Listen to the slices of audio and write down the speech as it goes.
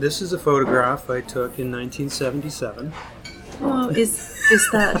This is a photograph I took in 1977. Oh, is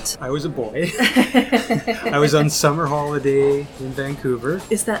that... I was a boy. I was on summer holiday in Vancouver.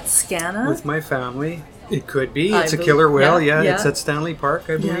 Is that Scanna? With my family. It could be. I It's a believe- killer whale, yeah, yeah. It's yeah. at Stanley Park,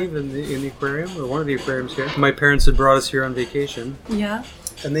 I Yeah. believe, in the aquarium, or one of the aquariums here. My parents had brought us here on vacation, Yeah.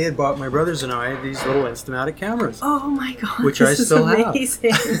 and they had bought my brothers and I these little Instamatic cameras. Oh my God. Which this I still is have.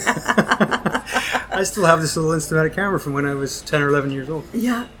 amazing. I still have this little Instamatic camera from when I was 10 or 11 years old.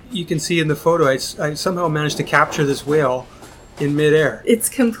 Yeah. You can see in the photo, I somehow managed to capture this whale in midair. It's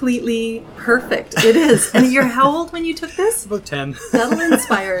completely perfect. It is. And you're how old when you took this? About 10. That'll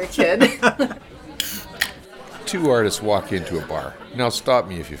inspire a kid. Two artists walk into a bar. Now stop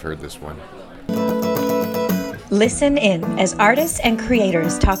me if you've heard this one. Listen in as artists and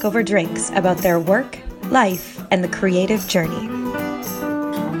creators talk over drinks about their work, life, and the creative journey.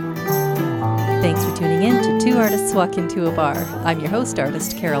 Thanks for tuning in to Two Artists Walk Into a Bar. I'm your host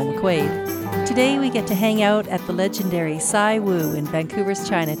artist, Carol McQuaid. Today we get to hang out at the legendary Sai Wu in Vancouver's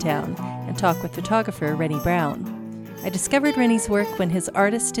Chinatown and talk with photographer Rennie Brown. I discovered Rennie's work when his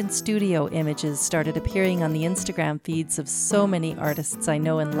artist in studio images started appearing on the Instagram feeds of so many artists I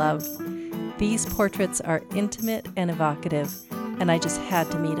know and love. These portraits are intimate and evocative, and I just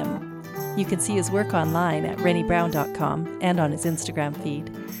had to meet him. You can see his work online at renniebrown.com and on his Instagram feed.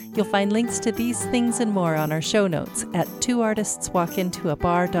 You'll find links to these things and more on our show notes at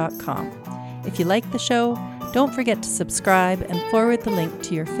twoartistswalkintoabar.com. If you like the show, don't forget to subscribe and forward the link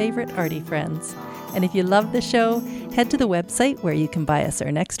to your favorite arty friends. And if you love the show, head to the website where you can buy us our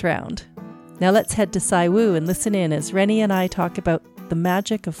next round. Now let's head to Sai Wu and listen in as Rennie and I talk about the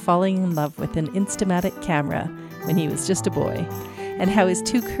magic of falling in love with an Instamatic camera when he was just a boy, and how his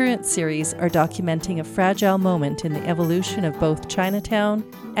two current series are documenting a fragile moment in the evolution of both Chinatown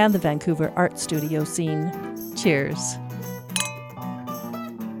and the Vancouver art studio scene. Cheers.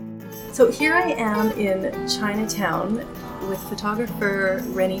 So here I am in Chinatown with photographer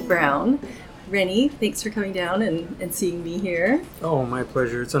Rennie Brown. Rennie, thanks for coming down and seeing me here. Oh, my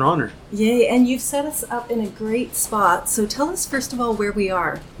pleasure. It's an honor. Yay, and you've set us up in a great spot. So tell us first of all where we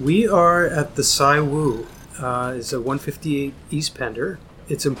are. We are at the Sai Wu. It's a 158 East Pender.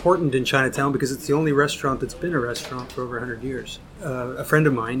 It's important in Chinatown because it's the only restaurant that's been a restaurant for over 100 years. A friend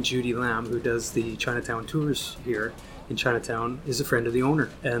of mine, Judy Lamb, who does the Chinatown tours here in Chinatown, is a friend of the owner.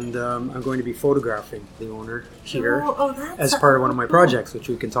 And I'm going to be photographing the owner here as part of one of my projects, which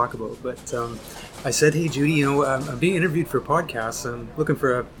we can talk about. But I said, hey, Judy, I'm being interviewed for a podcast. I'm looking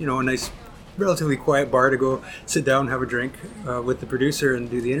for a nice, relatively quiet bar to go sit down and have a drink with the producer and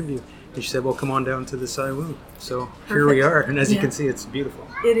do the interview. And she said, well, come on down to the Sai Wu. So here we are. And as you can see, it's beautiful.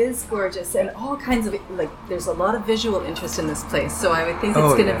 It is gorgeous. And all kinds of, there's a lot of visual interest in this place. So I would think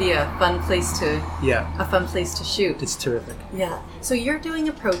it's going to be a fun place to shoot. It's terrific. Yeah. So you're doing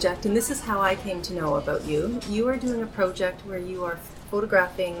a project, and this is how I came to know about you. You are doing a project where you are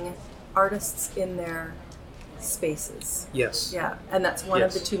photographing artists in their spaces. Yes. Yeah. And that's one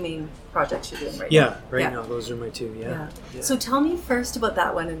of the two main projects you're doing now. Yeah, now those are my two, yeah. So tell me first about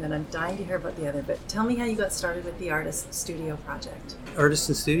that one, and then I'm dying to hear about the other, but tell me how you got started with the Artist Studio project. Artist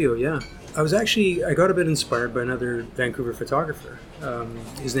in Studio, yeah. I got a bit inspired by another Vancouver photographer.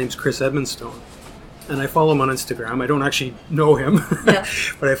 His name's Chris Edmonstone. And I follow him on Instagram. I don't actually know him,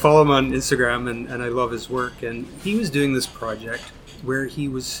 but I follow him on Instagram, and I love his work. And he was doing this project where he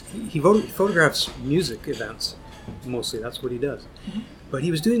photographs music events, mostly. That's what he does. Mm-hmm. But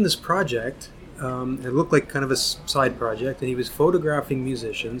he was doing this project. It looked like kind of a side project, and he was photographing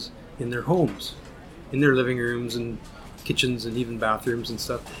musicians in their homes, in their living rooms and kitchens and even bathrooms and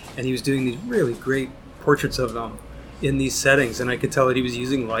stuff. And he was doing these really great portraits of them in these settings, and I could tell that he was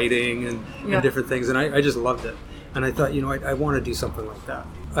using lighting and different things, and I just loved it. And I thought, I want to do something like that.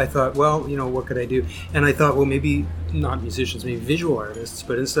 I thought, well, what could I do? And I thought, well, maybe not musicians, maybe visual artists,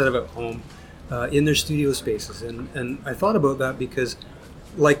 but instead of at home, in their studio spaces. And I thought about that because,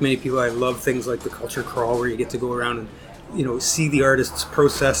 like many people, I love things like the culture crawl, where you get to go around and see the artist's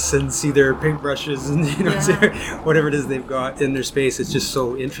process and see their paintbrushes and whatever it is they've got in their space. It's just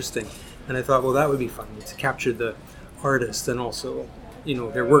so interesting. And I thought, well, that would be fun to capture the artist and also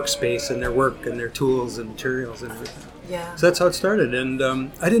their workspace and their work and their tools and materials and everything. Yeah. So that's how it started. And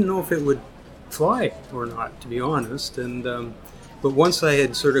I didn't know if it would fly or not, to be honest. And but once I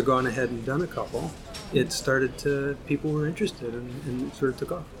had sort of gone ahead and done a couple, it started to, people were interested, and it sort of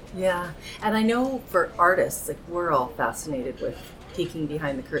took off. Yeah. And I know for artists, we're all fascinated with peeking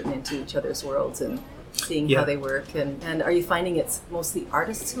behind the curtain into each other's worlds and seeing how they work. And are you finding it's mostly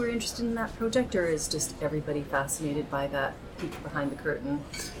artists who are interested in that project, or is just everybody fascinated by that peek behind the curtain.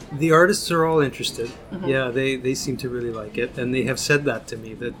 The artists are all interested. Yeah, they seem to really like it, and they have said that to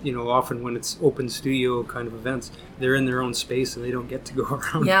me, that often when it's open studio kind of events, they're in their own space and they don't get to go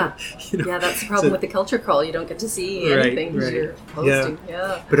around. Yeah, yeah, that's the problem with the culture crawl. You don't get to see anything because you're hosting.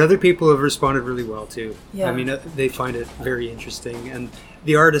 Yeah. But other people have responded really well too. Yeah. I mean, they find it very interesting, and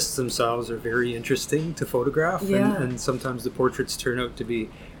the artists themselves are very interesting to photograph, and sometimes the portraits turn out to be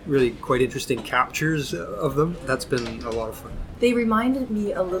really quite interesting captures of them. That's been a lot of fun. They reminded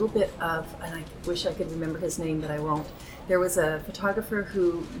me a little bit of, and I wish I could remember his name, but I won't. There was a photographer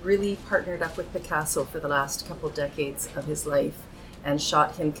who really partnered up with Picasso for the last couple decades of his life and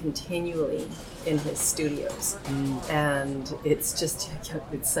shot him continually in his studios. And it's just,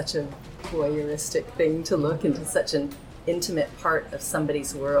 it's such a voyeuristic thing to look into, such an intimate part of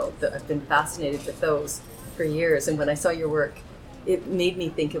somebody's world, that I've been fascinated with those for years. And when I saw your work, it made me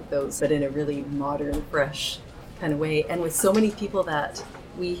think of those, but in a really modern, fresh kind of way. And with so many people that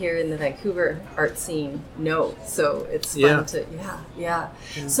we here in the Vancouver art scene know, so it's fun to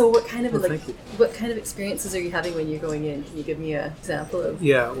So what kind of what kind of experiences are you having when you're going in? Can you give me an example of?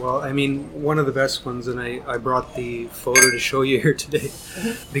 Yeah, well, I mean, one of the best ones, and I brought the photo to show you here today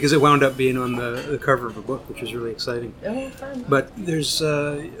because it wound up being on the cover of a book, which was really exciting. Oh, fun. But there's,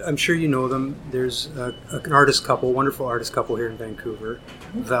 I'm sure you know them, there's an artist couple, wonderful artist couple here in Vancouver,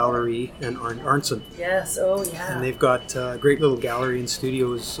 Valerie and Arnson. Yes, oh yeah. And they've got a great little gallery and studios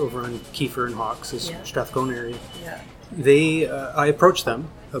over on Kiefer and Hawkes, Strathcona area. Yeah. I approached them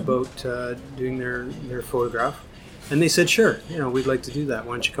about doing their photograph, and they said, sure, we'd like to do that.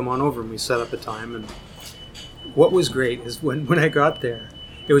 Why don't you come on over? And we set up a time. And what was great is when I got there,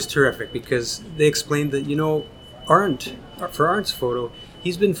 it was terrific because they explained that, for Arndt's photo,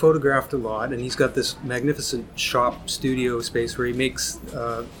 he's been photographed a lot, and he's got this magnificent shop studio space where he makes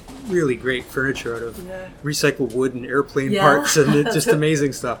really great furniture out of recycled wood and airplane parts, and it's just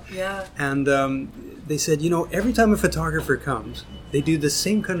amazing stuff. Yeah. And they said, every time a photographer comes, they do the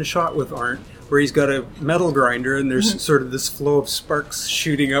same kind of shot with Arndt, where he's got a metal grinder and there's sort of this flow of sparks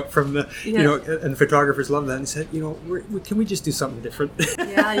shooting up from the, and photographers love that, and said, can we just do something different?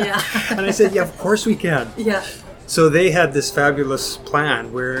 Yeah. And I said, yeah, of course we can. Yeah. So they had this fabulous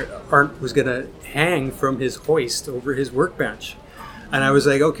plan where Arndt was going to hang from his hoist over his workbench. And I was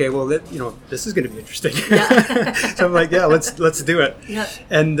like, okay, well, this is going to be interesting. Yeah. So I'm like, yeah, let's do it. Yeah.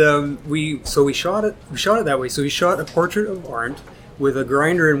 And we shot it that way. So we shot a portrait of Arndt with a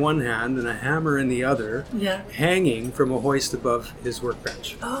grinder in one hand and a hammer in the other, hanging from a hoist above his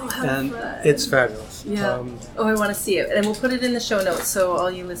workbench. Oh, how and fun. It's fabulous. Yeah. I want to see it. And we'll put it in the show notes, so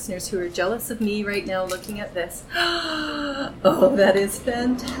all you listeners who are jealous of me right now looking at this, oh, that is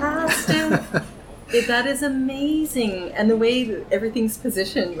fantastic. That is amazing. And the way that everything's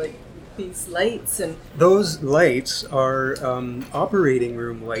positioned, like these lights and... Those lights are operating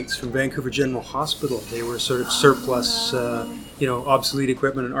room lights from Vancouver General Hospital. They were sort of surplus, obsolete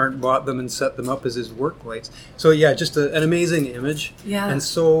equipment, and Arndt bought them and set them up as his work lights. So yeah, just an amazing image. Yeah. And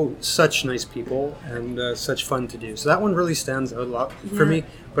such nice people and such fun to do. So that one really stands out a lot for me.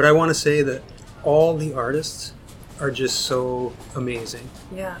 But I want to say that all the artists are just so amazing.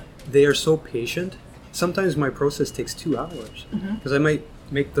 Yeah. They are so patient. Sometimes my process takes 2 hours because I might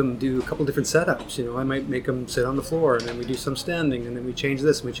make them do a couple different setups. I might make them sit on the floor, and then we do some standing, and then we change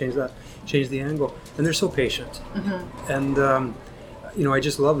this and we change that, change the angle. And they're so patient. And, I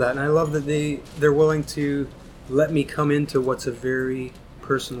just love that. And I love that they're willing to let me come into what's a very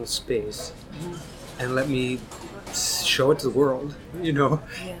personal space and let me show it to the world,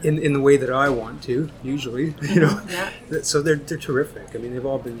 in the way that I want to, usually, So they're terrific. I mean, they've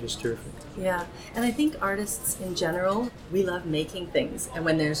all been just terrific. Yeah, and I think artists in general, we love making things, and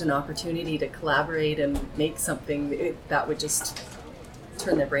when there's an opportunity to collaborate and make something, that would just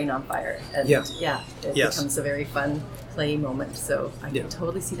turn their brain on fire. And it becomes a very fun play moment, so I can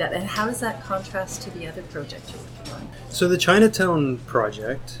totally see that. And how does that contrast to the other project you're working on? So the Chinatown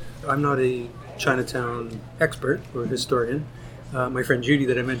project, I'm not a Chinatown expert or historian. My friend Judy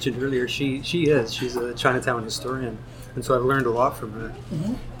that I mentioned earlier, she's a Chinatown historian, and so I've learned a lot from her.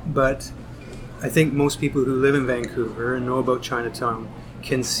 But I think most people who live in Vancouver and know about Chinatown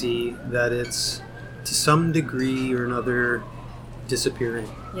can see that it's to some degree or another disappearing.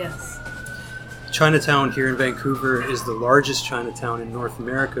 Yes. Chinatown here in Vancouver is the largest Chinatown in North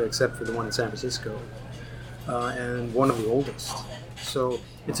America, except for the one in San Francisco, and one of the oldest. So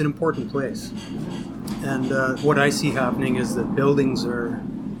it's an important place. And what I see happening is that buildings are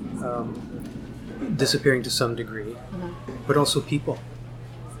disappearing to some degree, but also people.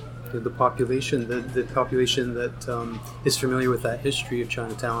 The population, the population that is familiar with that history of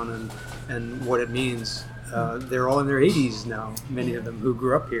Chinatown and what it means, They're all in their 80s now, many of them who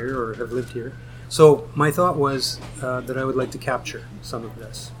grew up here or have lived here. So my thought was that I would like to capture some of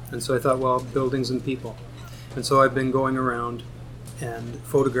this. And so I thought, well, buildings and people. And so I've been going around and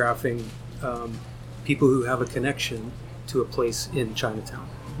photographing people who have a connection to a place in Chinatown.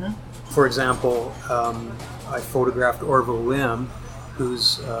 For example, I photographed Orville Lim,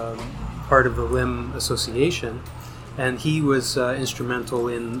 who's part of the Lim Association, and he was instrumental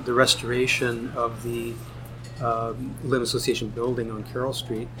in the restoration of the Lim Association building on Carroll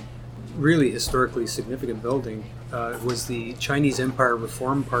Street. Really historically significant building. It was the Chinese Empire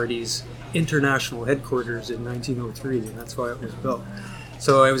Reform Party's international headquarters in 1903, and that's why it was built.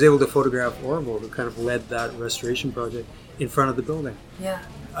 So I was able to photograph Orville, who kind of led that restoration project, in front of the building. Yeah.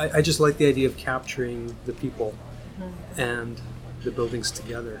 I just like the idea of capturing the people and the buildings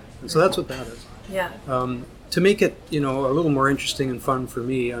together. And so that's what that is. Yeah. To make it, a little more interesting and fun for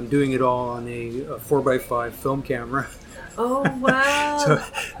me, I'm doing it all on a 4x5 film camera. Oh, wow. So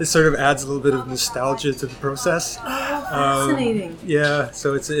this sort of adds a little bit of nostalgia to the process. Oh, fascinating. Yeah,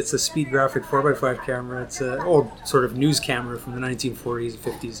 so it's a speed graphic 4x5 camera. It's an old sort of news camera from the 1940s,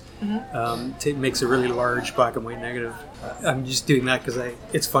 50s. It makes a really large black and white negative. I'm just doing that because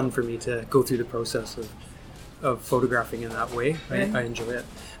it's fun for me to go through the process of photographing in that way. I enjoy it.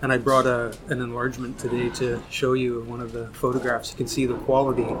 And I brought an enlargement today to show you one of the photographs. You can see the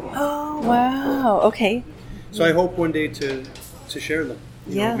quality. Oh, wow. Okay. So I hope one day to share them.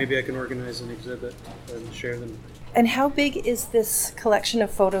 Yeah. Maybe I can organize an exhibit and share them. And how big is this collection of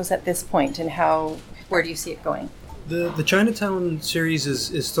photos at this point, and where do you see it going? The Chinatown series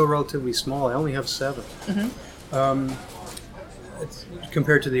is still relatively small. I only have 7. It's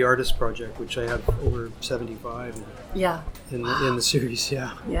compared to the Artist Project, which I have over 75 Yeah. in the series,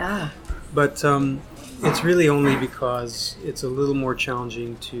 yeah. Yeah. But it's really only because it's a little more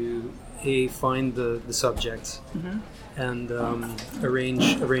challenging to find the subjects and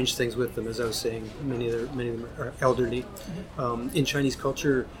arrange things with them. As I was saying, many of them are elderly. In Chinese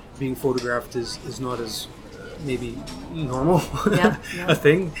culture, being photographed is not as maybe normal a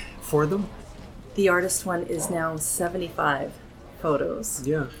thing for them. The artist one is now 75 photos.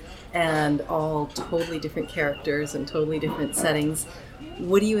 Yeah. And all totally different characters and totally different settings.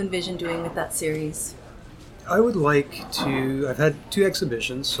 What do you envision doing with that series? I would like to. I've had 2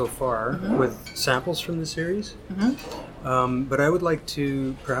 exhibitions so far with samples from the series, but I would like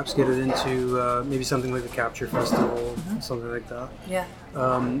to perhaps get it into maybe something like the Capture Festival, something like that. Yeah.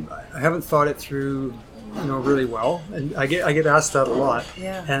 I haven't thought it through, really well, and I get asked that a lot.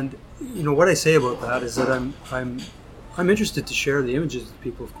 Yeah. And what I say about that is that I'm interested to share the images with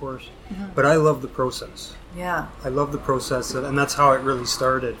people, of course, but I love the process. Yeah. I love the process, and that's how it really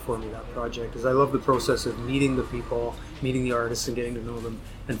started for me, that project, is I love the process of meeting the people, meeting the artists and getting to know them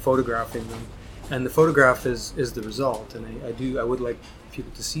and photographing them. And the photograph is the result, and I would like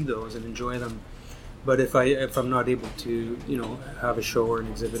people to see those and enjoy them. But if I'm not able to, have a show or an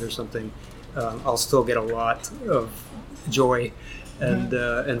exhibit or something, I'll still get a lot of joy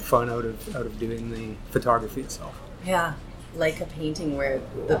and fun out of doing the photography itself. Yeah. Like a painting where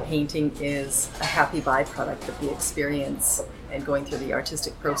the painting is a happy byproduct of the experience, and going through the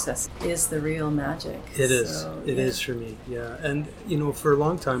artistic process is the real magic. It is. It is for me, yeah. And, for a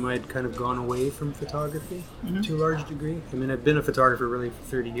long time I'd kind of gone away from photography to a large degree. I mean, I've been a photographer really for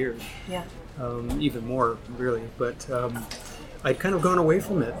 30 years. Yeah. Even more, really. But I'd kind of gone away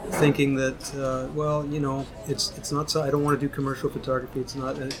from it, thinking that, it's not so. I don't want to do commercial photography. It's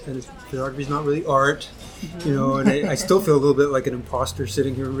not, and photography is not really art, And I still feel a little bit like an imposter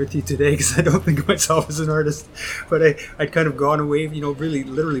sitting here with you today because I don't think of myself as an artist. But I'd kind of gone away, really,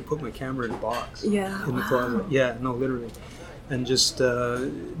 literally put my camera in a box in the closet. Yeah, no, literally, and just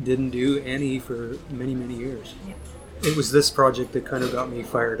didn't do any for many, many years. Yeah. It was this project that kind of got me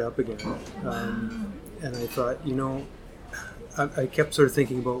fired up again, and I thought, I kept sort of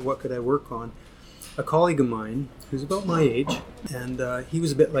thinking about what could I work on. A colleague of mine, who's about my age, and he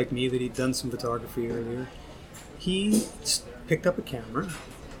was a bit like me, that he'd done some photography earlier. He picked up a camera,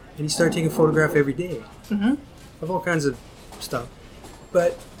 and he started taking a photograph every day of all kinds of stuff.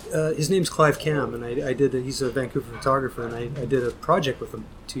 But his name's Clive Cam, and he's a Vancouver photographer, and I did a project with him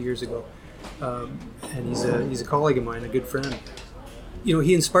 2 years ago. And he's a colleague of mine, a good friend.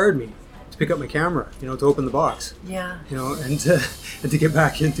 He inspired me to pick up my camera, to open the box. Yeah. And to get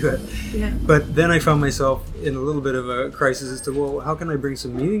back into it. Yeah. But then I found myself in a little bit of a crisis as to, well, how can I bring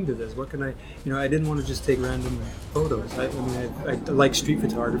some meaning to this? What can I, I didn't want to just take random photos. I like street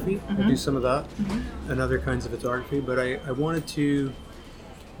photography. I do some of that and other kinds of photography, but I wanted to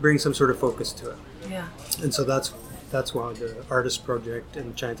bring some sort of focus to it. Yeah. And so that's that's why the Artist Project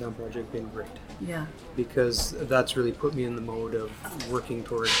and the Chinatown Project been great. Yeah. Because that's really put me in the mode of working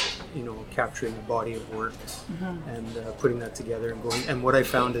towards, capturing a body of work and putting that together and going. And what I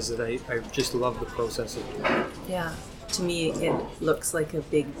found is that I just love the process of doing it. Yeah. To me, it looks like a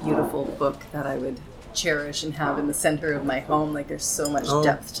big, beautiful book that I would cherish and have in the center of my home. Like there's so much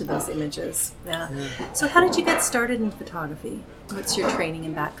depth to those images. Yeah. So how did you get started in photography? What's your training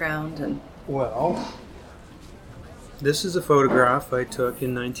and background? And Well, this is a photograph I took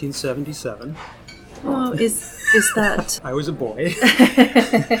in 1977. Oh, is that I was a boy.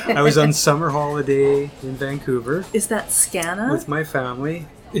 I was on summer holiday in Vancouver is that Scana? with my family.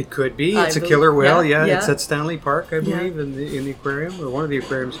 It could be. I It's a believe- killer whale. yeah, Yeah, yeah. it's at Stanley Park, I Yeah. believe, in the aquarium, or one of the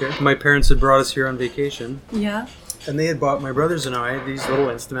aquariums here. My parents had brought us here on vacation, Yeah. and they had bought my brothers and I these little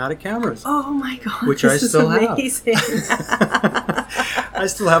Instamatic cameras. Oh my God. Which this I still is have. amazing. I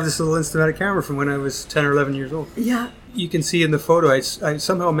still have this little Instamatic camera from when I was 10 or 11 years old. Yeah. You can see in the photo, I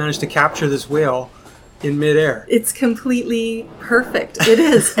somehow managed to capture this whale in midair. It's completely perfect. It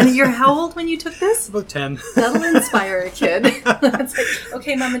is. And you're how old when you took this? About 10. That'll inspire a kid. It's like,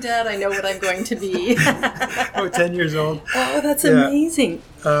 okay, Mom and Dad, I know what I'm going to be. About 10 years old. Oh, that's Yeah. amazing.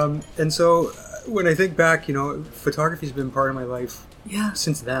 And so when I think back, photography's been part of my life Yeah.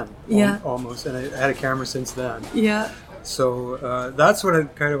 since then. Yeah. Almost. And I had a camera since then. Yeah. So that's when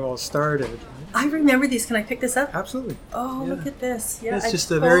it kind of all started. I remember these. Can I pick this up? Absolutely. Oh, Yeah. look at this. Yeah, It's I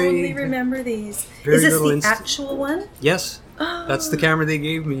just a totally very- remember these. very Is this little the actual one? Yes. That's the camera they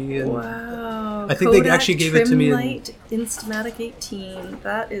gave me. And Wow. I think they Kodak actually gave it to me in- Trimlight Instamatic 18.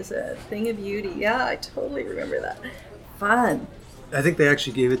 That is a thing of beauty. Yeah, I totally remember that. Fun. I think they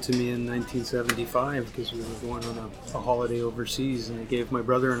actually gave it to me in 1975 because we were going on a holiday overseas, and they gave my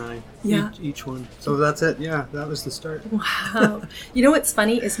brother and I Yeah. each one. So that's it. Yeah, that was the start. Wow. You know what's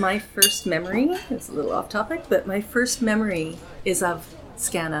funny is my first memory, it's a little off topic, but my first memory is of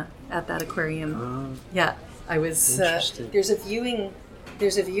Scana at that aquarium. Yeah. I was Interesting. there's a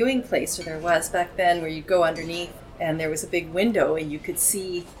viewing place, or there was back then, where you'd go underneath and there was a big window and you could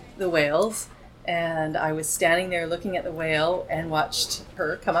see the whales, and I was standing there looking at the whale and watched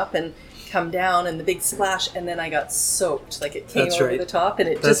her come up and come down and the big splash, and then I got soaked, like it came That's over right. the top, and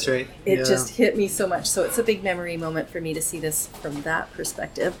it That's just right. it Yeah. just hit me so much. So it's a big memory moment for me to see this from that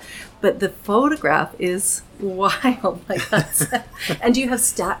perspective. But the photograph is wild. Like that's, and do you have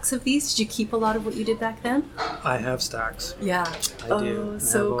stacks of these? Did you keep a lot of what you did back then? I have stacks. Yeah. I do. I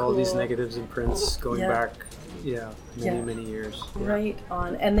So have all these cool. negatives and prints going Yeah. back, many, Yeah. many years. Yeah. Right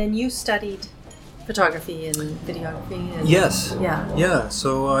on. And then you studied photography and videography. And, Yes. Yeah. Yeah.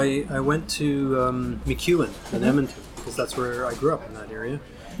 So I went to McEwen in Edmonton because that's where I grew up, in that area.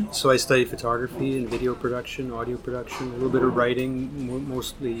 So I studied photography and video production, audio production, a little bit of writing,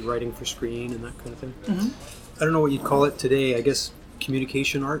 mostly writing for screen and that kind of thing. I don't know what you'd call it today. I guess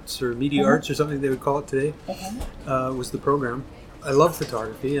communication arts or media arts or something they would call it today was the program. I love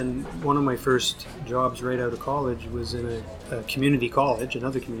photography, and one of my first jobs right out of college was in a community college,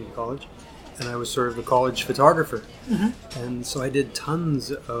 another community college, and I was sort of the college photographer. And so I did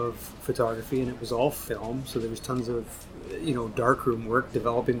tons of photography, and it was all film, so there was tons of darkroom work,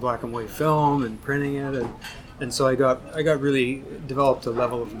 developing black and white film and printing it, and so I got really developed a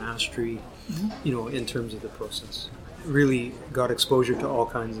level of mastery in terms of the process. Really got exposure to all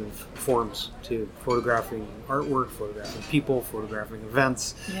kinds of forms, to photographing artwork, photographing people, photographing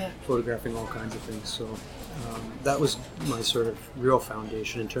events, photographing all kinds of things. So that was my sort of real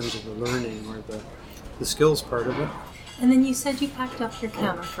foundation in terms of the learning or the skills part of it. And then you said you packed up your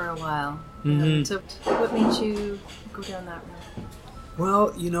camera for a while. So what made you go down that road?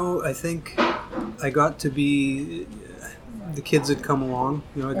 Well, I think I got to be... The kids had come along.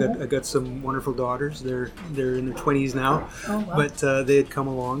 I got some wonderful daughters. They're in their 20s now, but they had come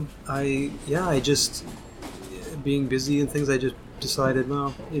along. I just being busy and things. I just decided,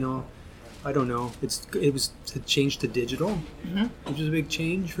 I don't know. It was to change to digital, which was a big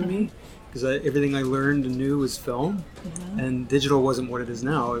change for me because everything I learned and knew was film, and digital wasn't what it is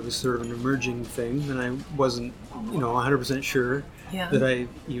now. It was sort of an emerging thing, and I wasn't 100% sure that I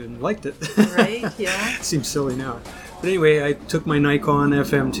even liked it. Right. Yeah. It seems silly now. But anyway, I took my Nikon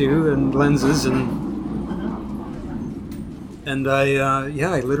FM2 and lenses and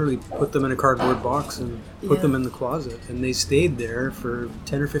I literally put them in a cardboard box and put them in the closet, and they stayed there for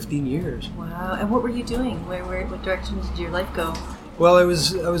 10 or 15 years. Wow. And what were you doing? What direction did your life go? Well, I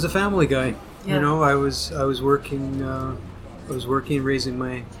was a family guy. Yeah. I was working. I was working, raising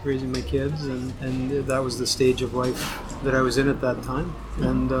my kids, and that was the stage of life that I was in at that time.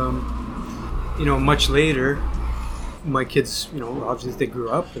 And much later, my kids, obviously they grew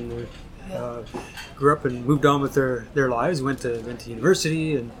up and Grew up and moved on with their lives, went to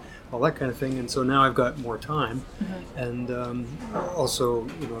university and all that kind of thing. And so now I've got more time, and also,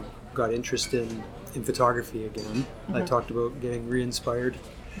 got interest in photography again. I talked about getting re-inspired.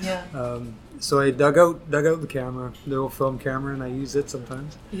 Yeah. So I dug out the camera, the old film camera, and I use it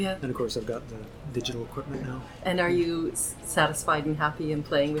sometimes. Yeah. And of course, I've got the digital equipment now. And are you satisfied and happy in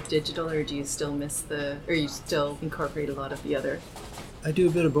playing with digital, or do you still or you still incorporate a lot of the other? I do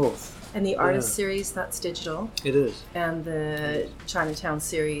a bit of both. And the Artist series, that's digital. It is. And the Chinatown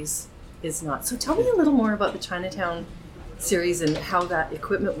series is not. So tell me a little more about the Chinatown series and how that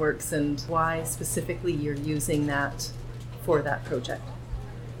equipment works and why specifically you're using that for that project.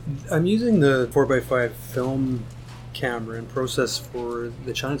 I'm using the 4x5 film camera and process for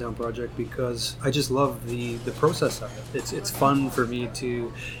the Chinatown project because I just love the process of it. It's fun for me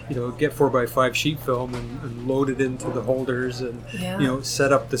to get 4x5 sheet film and load it into the holders and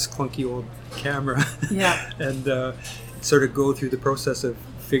set up this clunky old camera and sort of go through the process of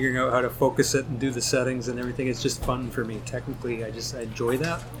figuring out how to focus it and do the settings and everything. It's just fun for me. Technically, I enjoy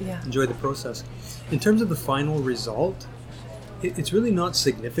that. Enjoy the process. In terms of the final result, it's really not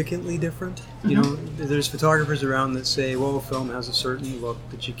significantly different. There's photographers around that say, well, film has a certain look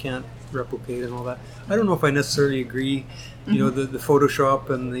that you can't replicate and all that. I don't know if I necessarily agree. The Photoshop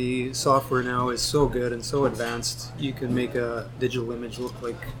and the software now is so good and so advanced, you can make a digital image look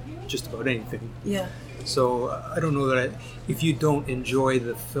like just about anything. Yeah. So I don't know that if you don't enjoy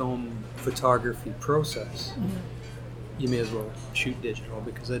the film photography process, you may as well shoot digital,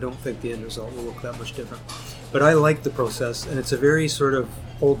 because I don't think the end result will look that much different. But I like the process, and it's a very sort of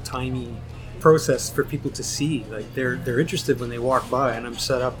old-timey process for people to see. Like they're interested when they walk by, and I'm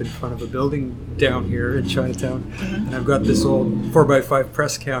set up in front of a building down here in Chinatown, and I've got this old 4x5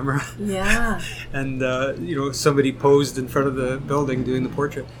 press camera. Yeah. And somebody posed in front of the building doing the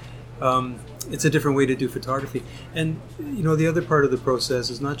portrait. It's a different way to do photography. And the other part of the process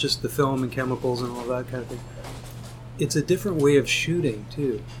is not just the film and chemicals and all that kind of thing. It's a different way of shooting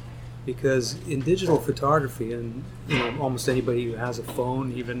too, because in digital photography, and almost anybody who has a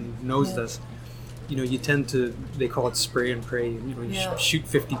phone even knows this, you tend to, they call it spray and pray. You shoot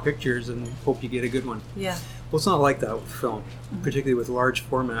 50 pictures and hope you get a good one. Yeah. Well, it's not like that with film, particularly with large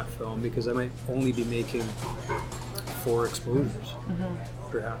format film, because I might only be making 4 exposures,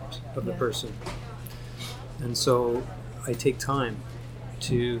 perhaps, of the person. And so I take time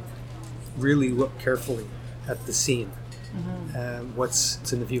to really look carefully at the scene,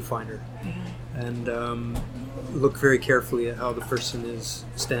 what's in the viewfinder, and look very carefully at how the person is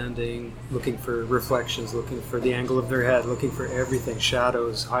standing, looking for reflections, looking for the angle of their head, looking for everything,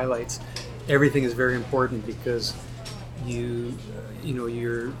 shadows, highlights. Everything is very important, because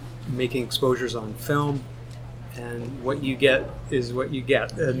you're making exposures on film, and what you get is what you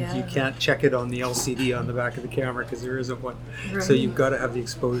get, and you can't check it on the LCD on the back of the camera because there isn't one. Right. So you've got to have the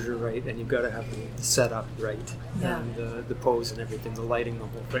exposure right, and you've got to have the setup right, and the pose and everything, the lighting, the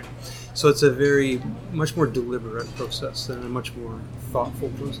whole thing. So it's a very much more deliberate process and a much more thoughtful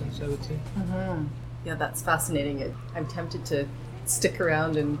process, I would say. Yeah, that's fascinating. I'm tempted to stick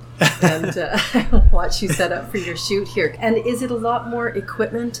around and watch you set up for your shoot here. And is it a lot more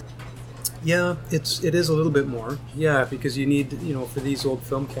equipment? Yeah, it is a little bit more. Yeah, because you need, for these old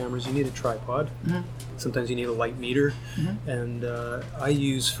film cameras, you need a tripod. Sometimes you need a light meter. And I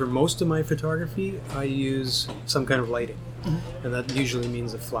use, for most of my photography, I use some kind of lighting. And that usually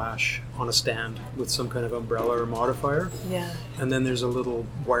means a flash on a stand with some kind of umbrella or modifier. Yeah. And then there's a little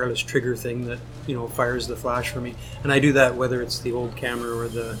wireless trigger thing that, fires the flash for me. And I do that whether it's the old camera or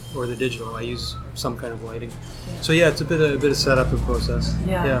the digital. I use some kind of lighting. Yeah. So yeah, it's a bit of setup and process.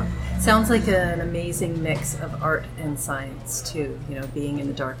 Yeah. Sounds like an amazing mix of art and science too. Being in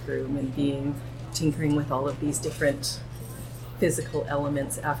the dark room and tinkering with all of these different physical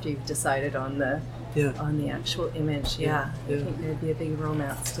elements after you've decided on the actual image. I think there'd be a big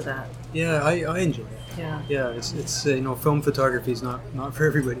romance to that. Yeah, I enjoy it. Yeah, it's film photography is not for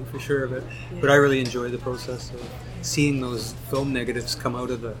everybody, for sure, but I really enjoy the process of seeing those film negatives come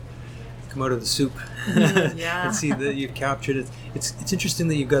out of the soup and see that you've captured it. It's interesting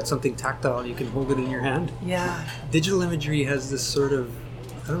that you've got something tactile. You can hold it in your hand. Yeah. Digital imagery has this sort of,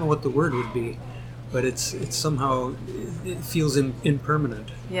 I don't know what the word would be, but it's somehow, it feels impermanent.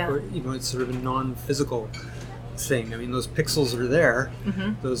 Yeah. Or, it's sort of a non-physical thing. I mean, those pixels are there,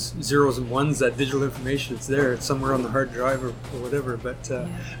 those zeros and ones, that digital information, it's there. It's somewhere on the hard drive or whatever. But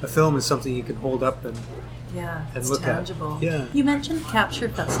a film is something you can hold up and it's look tangible. at. Yeah. You mentioned Capture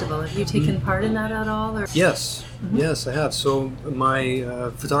Festival. Have you taken part in that at all? Or? Yes, yes, I have. So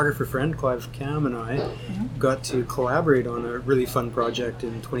my photographer friend Clive Cam and I got to collaborate on a really fun project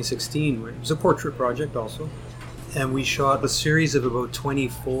in 2016. It was a portrait project also, and we shot a series of about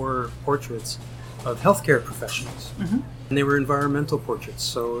 24 portraits of healthcare professionals. And they were environmental portraits,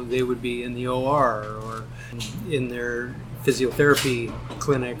 so they would be in the OR or in their physiotherapy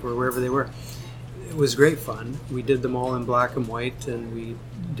clinic or wherever they were. It was great fun. We did them all in black and white, and we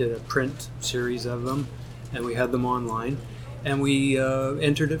did a print series of them, and we had them online. And we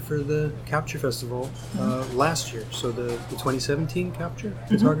entered it for the Capture Festival last year, so the 2017 Capture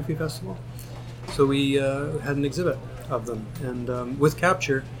Photography Festival. So we had an exhibit of them. And with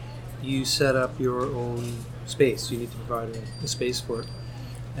Capture, you set up your own space. You need to provide a space for it.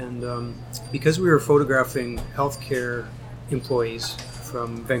 And because we were photographing healthcare employees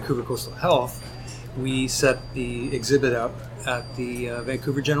from Vancouver Coastal Health, we set the exhibit up at the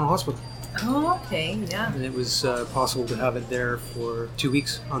Vancouver General Hospital. Oh, okay, yeah. And it was possible to have it there for 2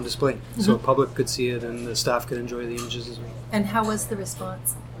 weeks on display. So the public could see it and the staff could enjoy the images as well. And how was the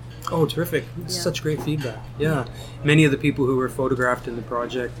response? Oh, terrific. Such great feedback. Yeah. Many of the people who were photographed in the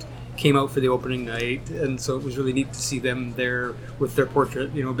project came out for the opening night, and so it was really neat to see them there with their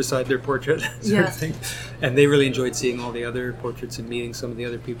portrait, beside their portrait sort of thing. And they really enjoyed seeing all the other portraits and meeting some of the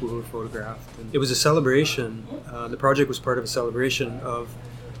other people who were photographed. And it was a celebration. The project was part of a celebration of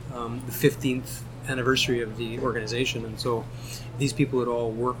the 15th anniversary of the organization, and so these people had all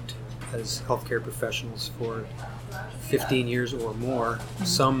worked as healthcare professionals for 15 years or more,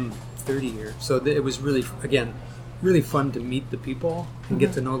 some 30 years. So it was really, again, really fun to meet the people and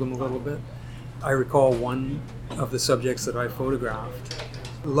get to know them a little bit. I recall one of the subjects that I photographed,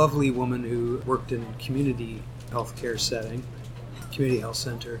 a lovely woman who worked in community healthcare setting, community health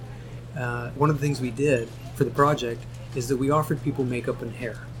center. One of the things we did for the project is that we offered people makeup and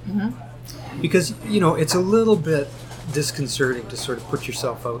hair. Because, it's a little bit disconcerting to sort of put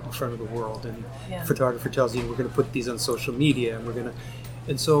yourself out in front of the world, and the photographer tells you, we're going to put these on social media,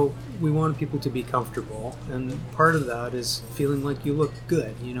 and so we want people to be comfortable, and part of that is feeling like you look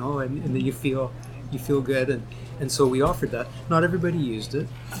good, and that you feel good, and so we offered that. Not everybody used it,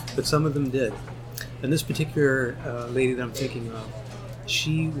 but some of them did. And this particular lady that I'm thinking of,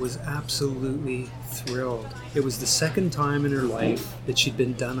 she was absolutely thrilled. It was the second time in her life that she'd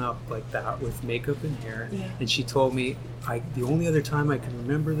been done up like that with makeup and hair, and she told me, the only other time I can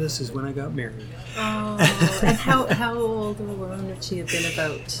remember this is when I got married. Oh, and how old of a woman would she have been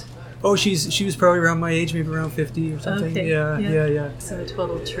about? Oh, she was probably around my age, maybe around 50 or something. Okay. Yeah. So a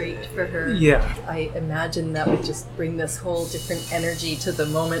total treat for her. Yeah. I imagine that would just bring this whole different energy to the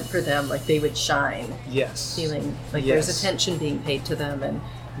moment for them, like they would shine. Yes. Feeling like there's attention being paid to them, and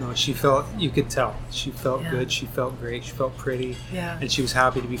no, you could tell. She felt good, she felt great, she felt pretty, and she was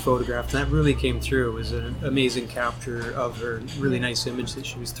happy to be photographed. And that really came through. It was an amazing capture of her, really nice image that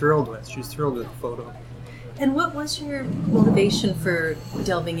she was thrilled with. She was thrilled with the photo. And what was your motivation for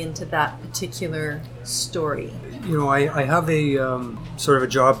delving into that particular story? I have a sort of a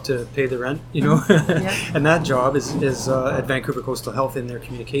job to pay the rent, and that job is at Vancouver Coastal Health in their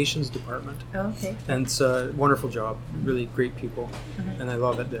communications department. Oh, okay. And it's a wonderful job, really great people, and I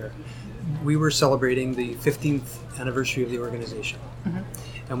love it there. We were celebrating the 15th anniversary of the organization,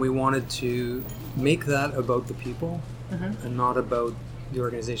 and we wanted to make that about the people and not about the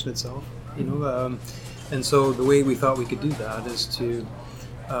organization itself, And so the way we thought we could do that is to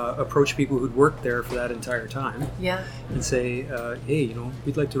approach people who'd worked there for that entire time and say, hey,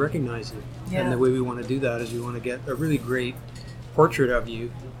 we'd like to recognize you. And the way we want to do that is we want to get a really great portrait of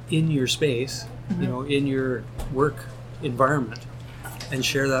you in your space, in your work environment, and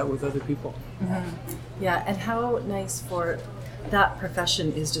share that with other people. Yeah, and how nice for that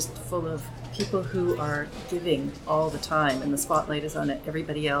profession is just full of people who are giving all the time, and the spotlight is on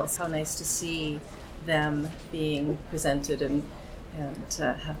everybody else. How nice to see them being presented and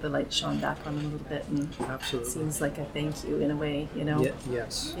have the light shone back on them a little bit, and Absolutely. It seems like a thank you in a way,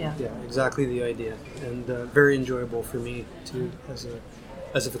 Yes. Yeah, exactly the idea, and very enjoyable for me too as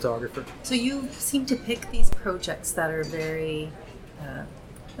a photographer. So you seem to pick these projects that are very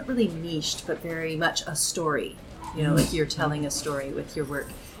not really niched, but very much a story, like you're telling a story with your work.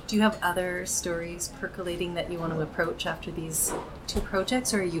 Do you have other stories percolating that you want to approach after these two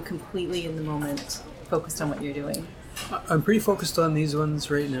projects, or are you completely in the moment focused on what you're doing? I'm pretty focused on these ones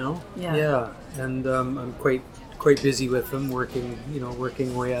right now. Yeah, and I'm quite busy with them, working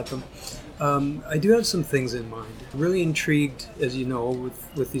away at them. I do have some things in mind. I'm really intrigued, as you know,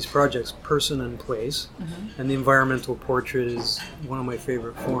 with these projects, person and place, and the environmental portrait is one of my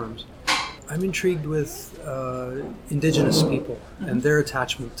favorite forms. I'm intrigued with Indigenous people and their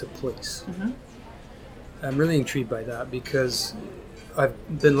attachment to place. I'm really intrigued by that because I've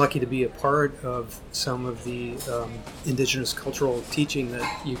been lucky to be a part of some of the Indigenous cultural teaching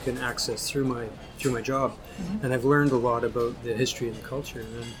that you can access through my job, and I've learned a lot about the history and the culture.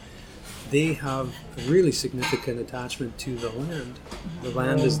 And they have a really significant attachment to the land. The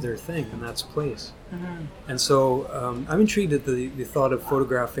land is their thing, and that's place. And so I'm intrigued at the thought of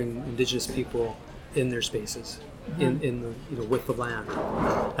photographing Indigenous people in their spaces, in the with the land.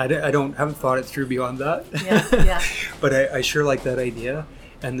 I haven't thought it through beyond that. But I sure like that idea,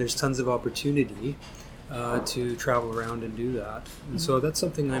 and there's tons of opportunity to travel around and do that. And so that's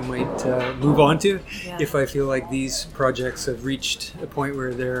something I might move on to if I feel like these projects have reached a point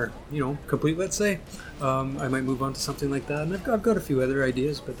where they're, complete, let's say. I might move on to something like that. And I've got a few other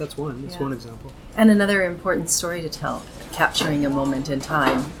ideas, but that's one. That's one example. And another important story to tell, capturing a moment in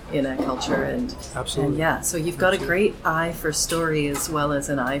time in a culture. Absolutely. And so you've got a great eye for story as well as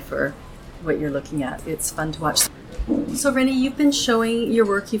an eye for what you're looking at. It's fun to watch. So Rennie, you've been showing your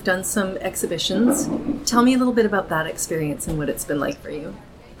work, you've done some exhibitions. Tell me a little bit about that experience and what it's been like for you.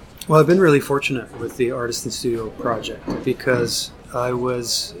 Well, I've been really fortunate with the Artist in Studio project because I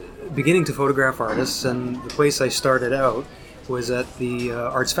was beginning to photograph artists, and the place I started out was at the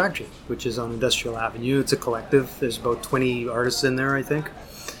Arts Factory, which is on Industrial Avenue. It's a collective. There's about 20 artists in there, I think.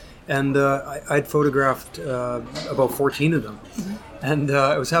 And I'd photographed about 14 of them. And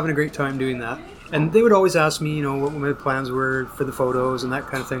I was having a great time doing that. And they would always ask me, what my plans were for the photos and that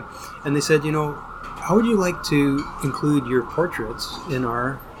kind of thing. And they said, how would you like to include your portraits in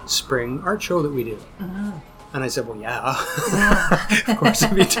our spring art show that we do? And I said, well, yeah. Of course,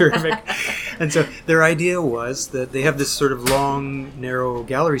 it'd be terrific. And so their idea was that they have this sort of long, narrow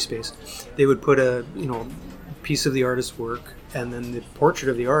gallery space. They would put a, piece of the artist's work and then the portrait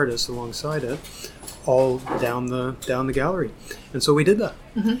of the artist alongside it, all down the gallery. And so we did that.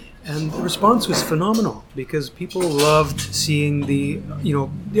 And the response was phenomenal because people loved seeing the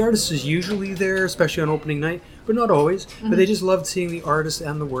artist is usually there, especially on opening night, but not always. But they just loved seeing the artist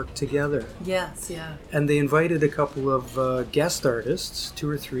and the work together. Yes, yeah. And they invited a couple of guest artists, 2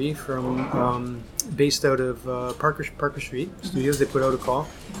 or 3 from based out of Parker Street Studios. They put out a call,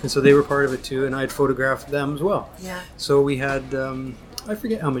 and so they were part of it too. And I'd photographed them as well. Yeah. So we had I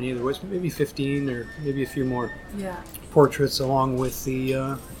forget how many there was, maybe 15 or maybe a few more. Yeah. Portraits along with the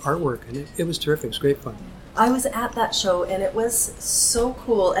artwork, and it was terrific. It was great fun. I was at that show and it was so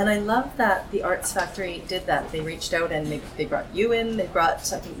cool, and I love that the Arts Factory did that. They reached out and they brought you in. They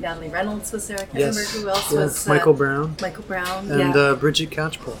brought, I think Natalie Reynolds was there. I can't remember who else was. Michael Brown. And Bridget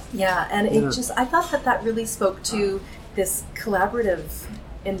Catchpole. Yeah, and it just, I thought that really spoke to this collaborative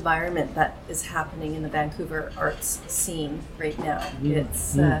environment that is happening in the Vancouver arts scene right now.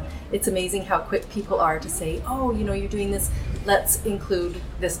 It's amazing how quick people are to say, you're doing this, let's include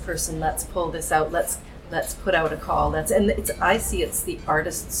this person, let's pull this out, let's put out a call. I see it's the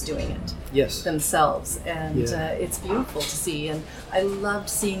artists doing it themselves, and it's beautiful to see, and I loved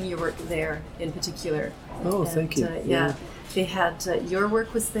seeing your work there in particular. Thank you. They had, your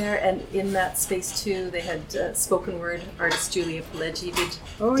work was there, and in that space too, they had spoken word artist Julia Pileggi did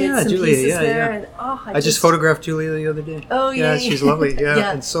some pieces there. And, I just photographed Julia the other day. Oh, yeah. She's lovely.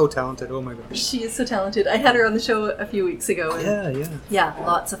 And so talented. Oh my gosh. She is so talented. I had her on the show a few weeks ago. And yeah,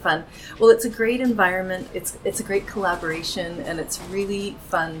 lots of fun. Well, it's a great environment. It's a great collaboration, and it's really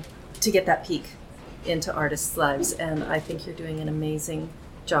fun to get that peek into artists' lives. And I think you're doing an amazing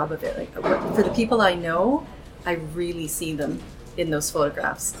job of it. Like, for the people I know, I really see them in those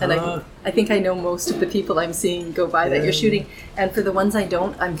photographs. And I think I know most of the people I'm seeing go by that you're shooting. And for the ones I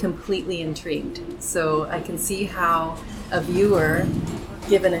don't, I'm completely intrigued. So I can see how a viewer,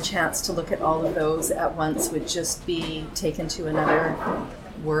 given a chance to look at all of those at once, would just be taken to another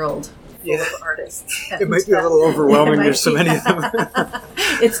world full of artists. It might be a little overwhelming. There's so many of them.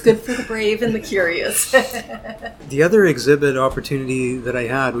 It's good for the brave and the curious. The other exhibit opportunity that I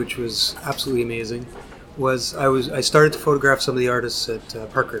had, which was absolutely amazing, was I started to photograph some of the artists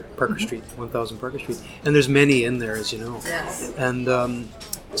at Parker Street, 1000 Parker Street, and there's many in there, as you know. Yes. And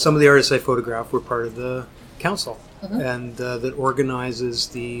some of the artists I photographed were part of the council, and that organizes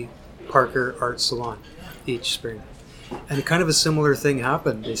the Parker Art Salon each spring. And kind of a similar thing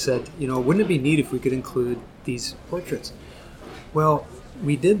happened. They said, wouldn't it be neat if we could include these portraits? Well,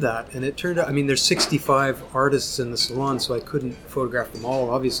 we did that, and it turned out, I mean, there's 65 artists in the salon, so I couldn't photograph them all.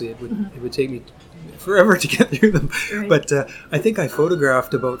 Obviously, it would take me forever to get through them. Right. But I think I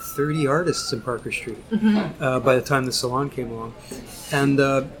photographed about 30 artists in Parker Street by the time the salon came along. And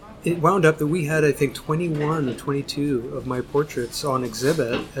it wound up that we had, I think, 21 or 22 of my portraits on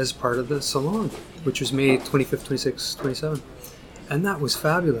exhibit as part of the salon, which was May 25th, 26th, 27th. And that was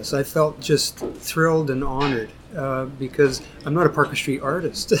fabulous. I felt just thrilled and honored because I'm not a Parker Street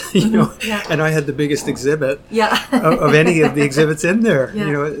artist, you know, and I had the biggest exhibit of any of the exhibits in there.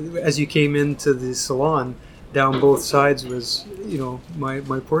 You know, as you came into the salon, down both sides was, you know, my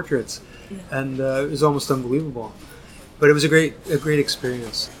portraits, and it was almost unbelievable. But it was a great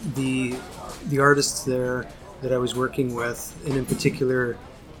experience. The artists there that I was working with, and in particular,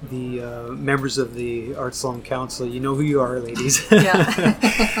 the members of the Art Salon Council, you know who you are, ladies.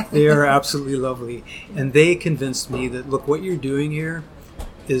 They are absolutely lovely. And they convinced me that, look, what you're doing here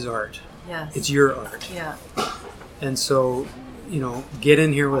is art. Yes. It's your art. Yeah. And so, you know, get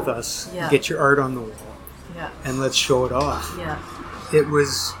in here with us, get your art on the wall, and let's show it off. Yeah. It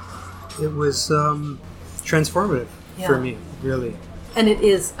was transformative for me, really. And it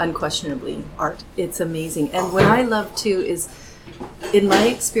is unquestionably art. It's amazing. And what I love too is, in my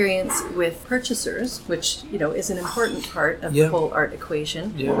experience with purchasers, which, you know, is an important part of the whole art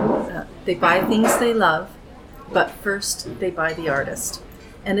equation, they buy things they love, but first they buy the artist.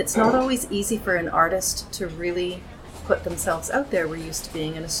 And it's not always easy for an artist to really put themselves out there. We're used to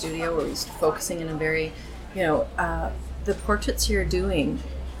being in a studio, we're used to focusing in a very, you know, the portraits you're doing,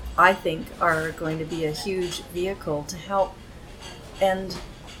 I think, are going to be a huge vehicle to help end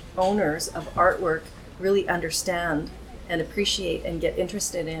owners of artwork really understand and appreciate and get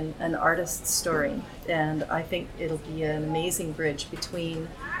interested in an artist's story. And I think it'll be an amazing bridge between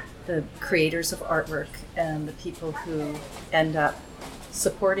the creators of artwork and the people who end up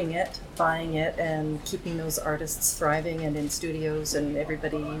supporting it, buying it, and keeping those artists thriving and in studios and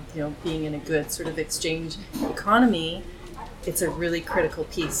everybody, you know, being in a good sort of exchange economy. It's a really critical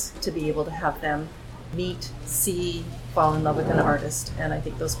piece to be able to have them meet, see, fall in love with an artist. And I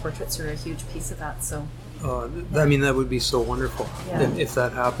think those portraits are a huge piece of that. So I mean, that would be so wonderful if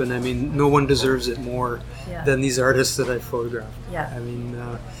that happened. I mean, no one deserves it more than these artists that I photographed. I mean,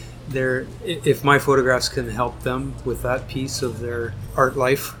 if my photographs can help them with that piece of their art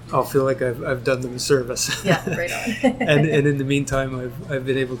life, I'll feel like I've done them a service. Yeah, right on. and in the meantime, I've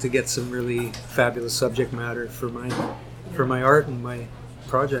been able to get some really fabulous subject matter for my art and my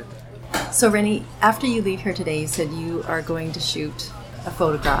project. So Rennie, after you leave here today, you said you are going to shoot a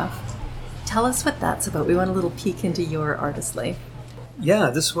photograph. Tell us what that's about. We want a little peek into your artist life. Yeah,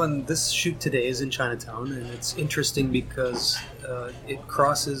 this shoot today is in Chinatown, and it's interesting because it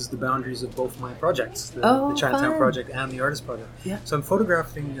crosses the boundaries of both my projects, the Chinatown project and the artist project. Yeah. So I'm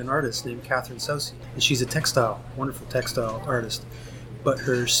photographing an artist named Catherine Saucy, and she's a wonderful textile artist. But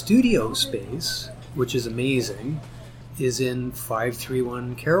her studio space, which is amazing, is in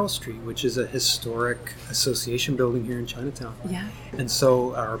 531 Carroll Street, which is a historic association building here in Chinatown. Yeah. And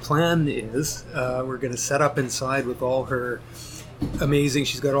so our plan is we're going to set up inside with all her amazing,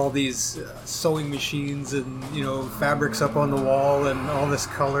 she's got all these sewing machines and, you know, fabrics up on the wall and all this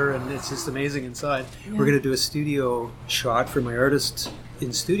color, and it's just amazing inside. Yeah. We're going to do a studio shot for my artist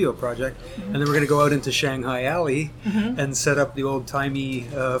in studio project, and then we're going to go out into Shanghai Alley and set up the old-timey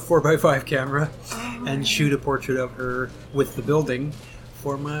 4x5 camera and shoot a portrait of her with the building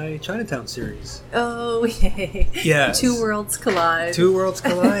for my Chinatown series. Oh, yay. Yeah. Two worlds collide.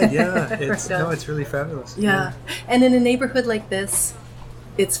 Yeah. It's really fabulous. Yeah. And in a neighborhood like this,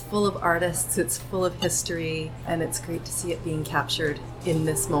 it's full of artists, it's full of history, and it's great to see it being captured in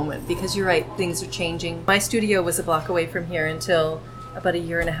this moment, because you're right, things are changing. My studio was a block away from here until about a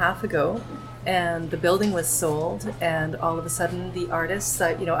year and a half ago, and the building was sold, and all of a sudden the artists,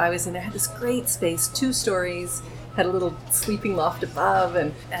 I was in there, had this great space, 2 stories, had a little sleeping loft above,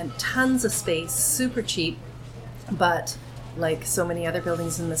 and tons of space, super cheap, but like so many other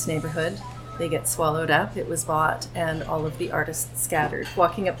buildings in this neighborhood, they get swallowed up. It was bought, and all of the artists scattered.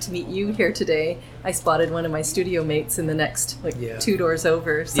 Walking up to meet you here today, I spotted one of my studio mates in the next 2 doors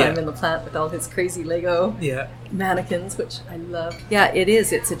over, Simon LaPlante, with all his crazy Lego mannequins, which I love. Yeah, it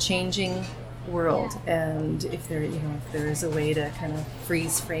is. It's a changing world, and if there is a way to kind of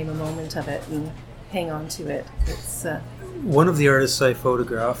freeze frame a moment of it and hang on to it, it's. One of the artists I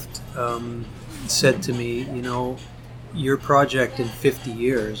photographed said to me, your project in 50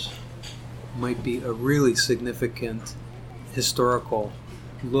 years might be a really significant historical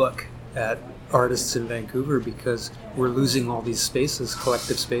look at artists in Vancouver, because we're losing all these spaces,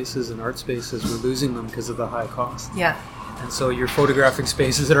 collective spaces and art spaces. We're losing them because of the high cost. Yeah. And so you're photographing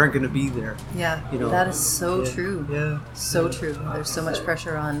spaces that aren't going to be there. Yeah, You know, that is so true. Yeah. So true. There's so much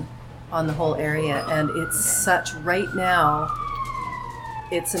pressure on the whole area, and it's such, right now,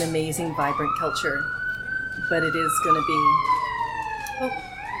 it's an amazing, vibrant culture, but it is going to be,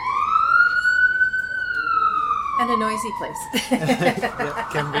 and a noisy place. Yeah,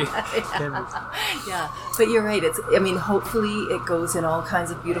 can be. Yeah, but you're right. Hopefully it goes in all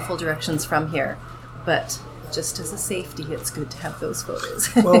kinds of beautiful directions from here, but just as a safety, it's good to have those photos.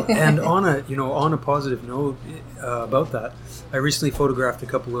 Well, and on a positive note about that, I recently photographed a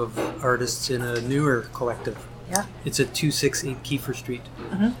couple of artists in a newer collective. Yeah. It's at 268 Kiefer Street.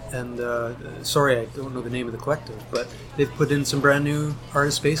 Mm-hmm. And sorry, I don't know the name of the collective, but they've put in some brand new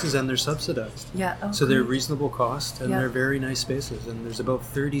artist spaces and they're subsidized. Yeah. Oh, so they're reasonable cost and Yeah. they're very nice spaces. And there's about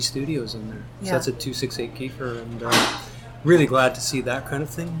 30 studios in there. So Yeah. that's at 268 Kiefer. And really glad to see that kind of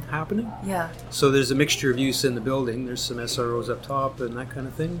thing happening. Yeah. So there's a mixture of use in the building. There's some SROs up top and that kind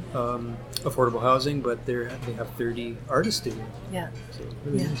of thing. Affordable housing, but they have 30 artist studios. Yeah. So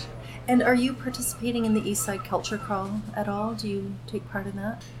really Yeah. nice. And are you participating in the East Side Culture Crawl at all? Do you take part in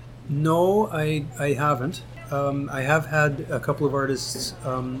that? No, I haven't. I have had a couple of artists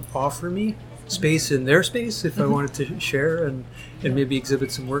offer me space in their space if I wanted to share and maybe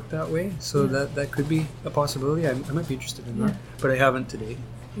exhibit some work that way. So that could be a possibility. I might be interested in that, but I haven't today.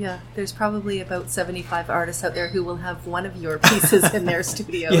 Yeah, there's probably about 75 artists out there who will have one of your pieces in their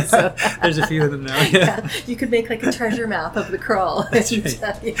studio. Yeah, So. there's a few of them now. Yeah. You could make like a treasure map of the crawl. That's and,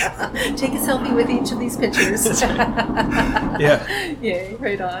 right. Take a selfie with each of these pictures. That's right. Yeah. Yay,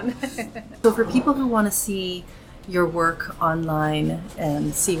 right on. So for people who want to see your work online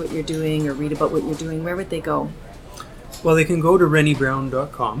and see what you're doing or read about what you're doing, where would they go? Well, they can go to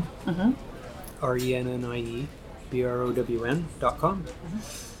rennybrown.com, Mm-hmm.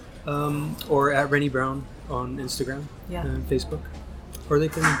 RENNIEBROWN.com, or at Rennie Brown on Instagram and Facebook. Or they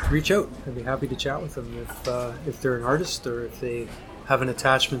can reach out. I'd be happy to chat with them if they're an artist or if they have an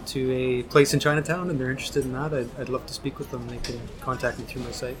attachment to a place in Chinatown and they're interested in that. I'd love to speak with them. They can contact me through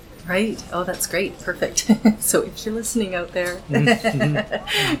my site. Right. Oh, that's great. Perfect. So if you're listening out there,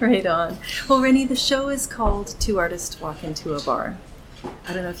 right on. Well, Rennie, the show is called Two Artists Walk Into a Bar.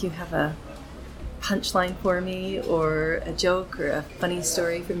 I don't know if you have a punchline for me or a joke or a funny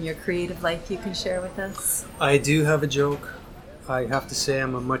story from your creative life you can share with us. I do have a joke. I have to say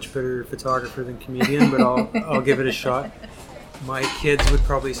I'm a much better photographer than comedian, but I'll give it a shot. My kids would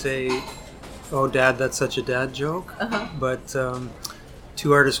probably say, "Oh, Dad, that's such a dad joke." Uh-huh. But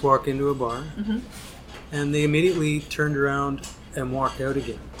two artists walk into a bar, and they immediately turned around and walked out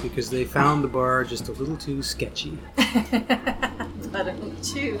again because they found the bar just a little too sketchy. But I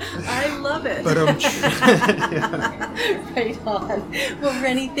love it. But Right on. Well,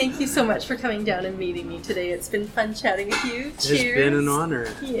 Rennie, thank you so much for coming down and meeting me today. It's been fun chatting with you. Cheers. It's been an honor.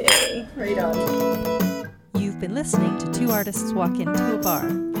 Yay. Right on. You've been listening to Two Artists Walk Into a Bar.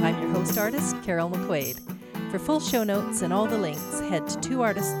 I'm your host artist, Carol McQuaid. For full show notes and all the links, head to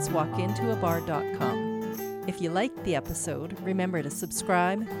twoartistswalkintoabar.com. If you liked the episode, remember to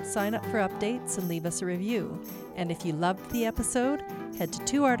subscribe, sign up for updates, and leave us a review. And if you loved the episode, head to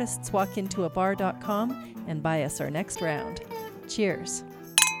twoartistswalkintoabar.com and buy us our next round. Cheers.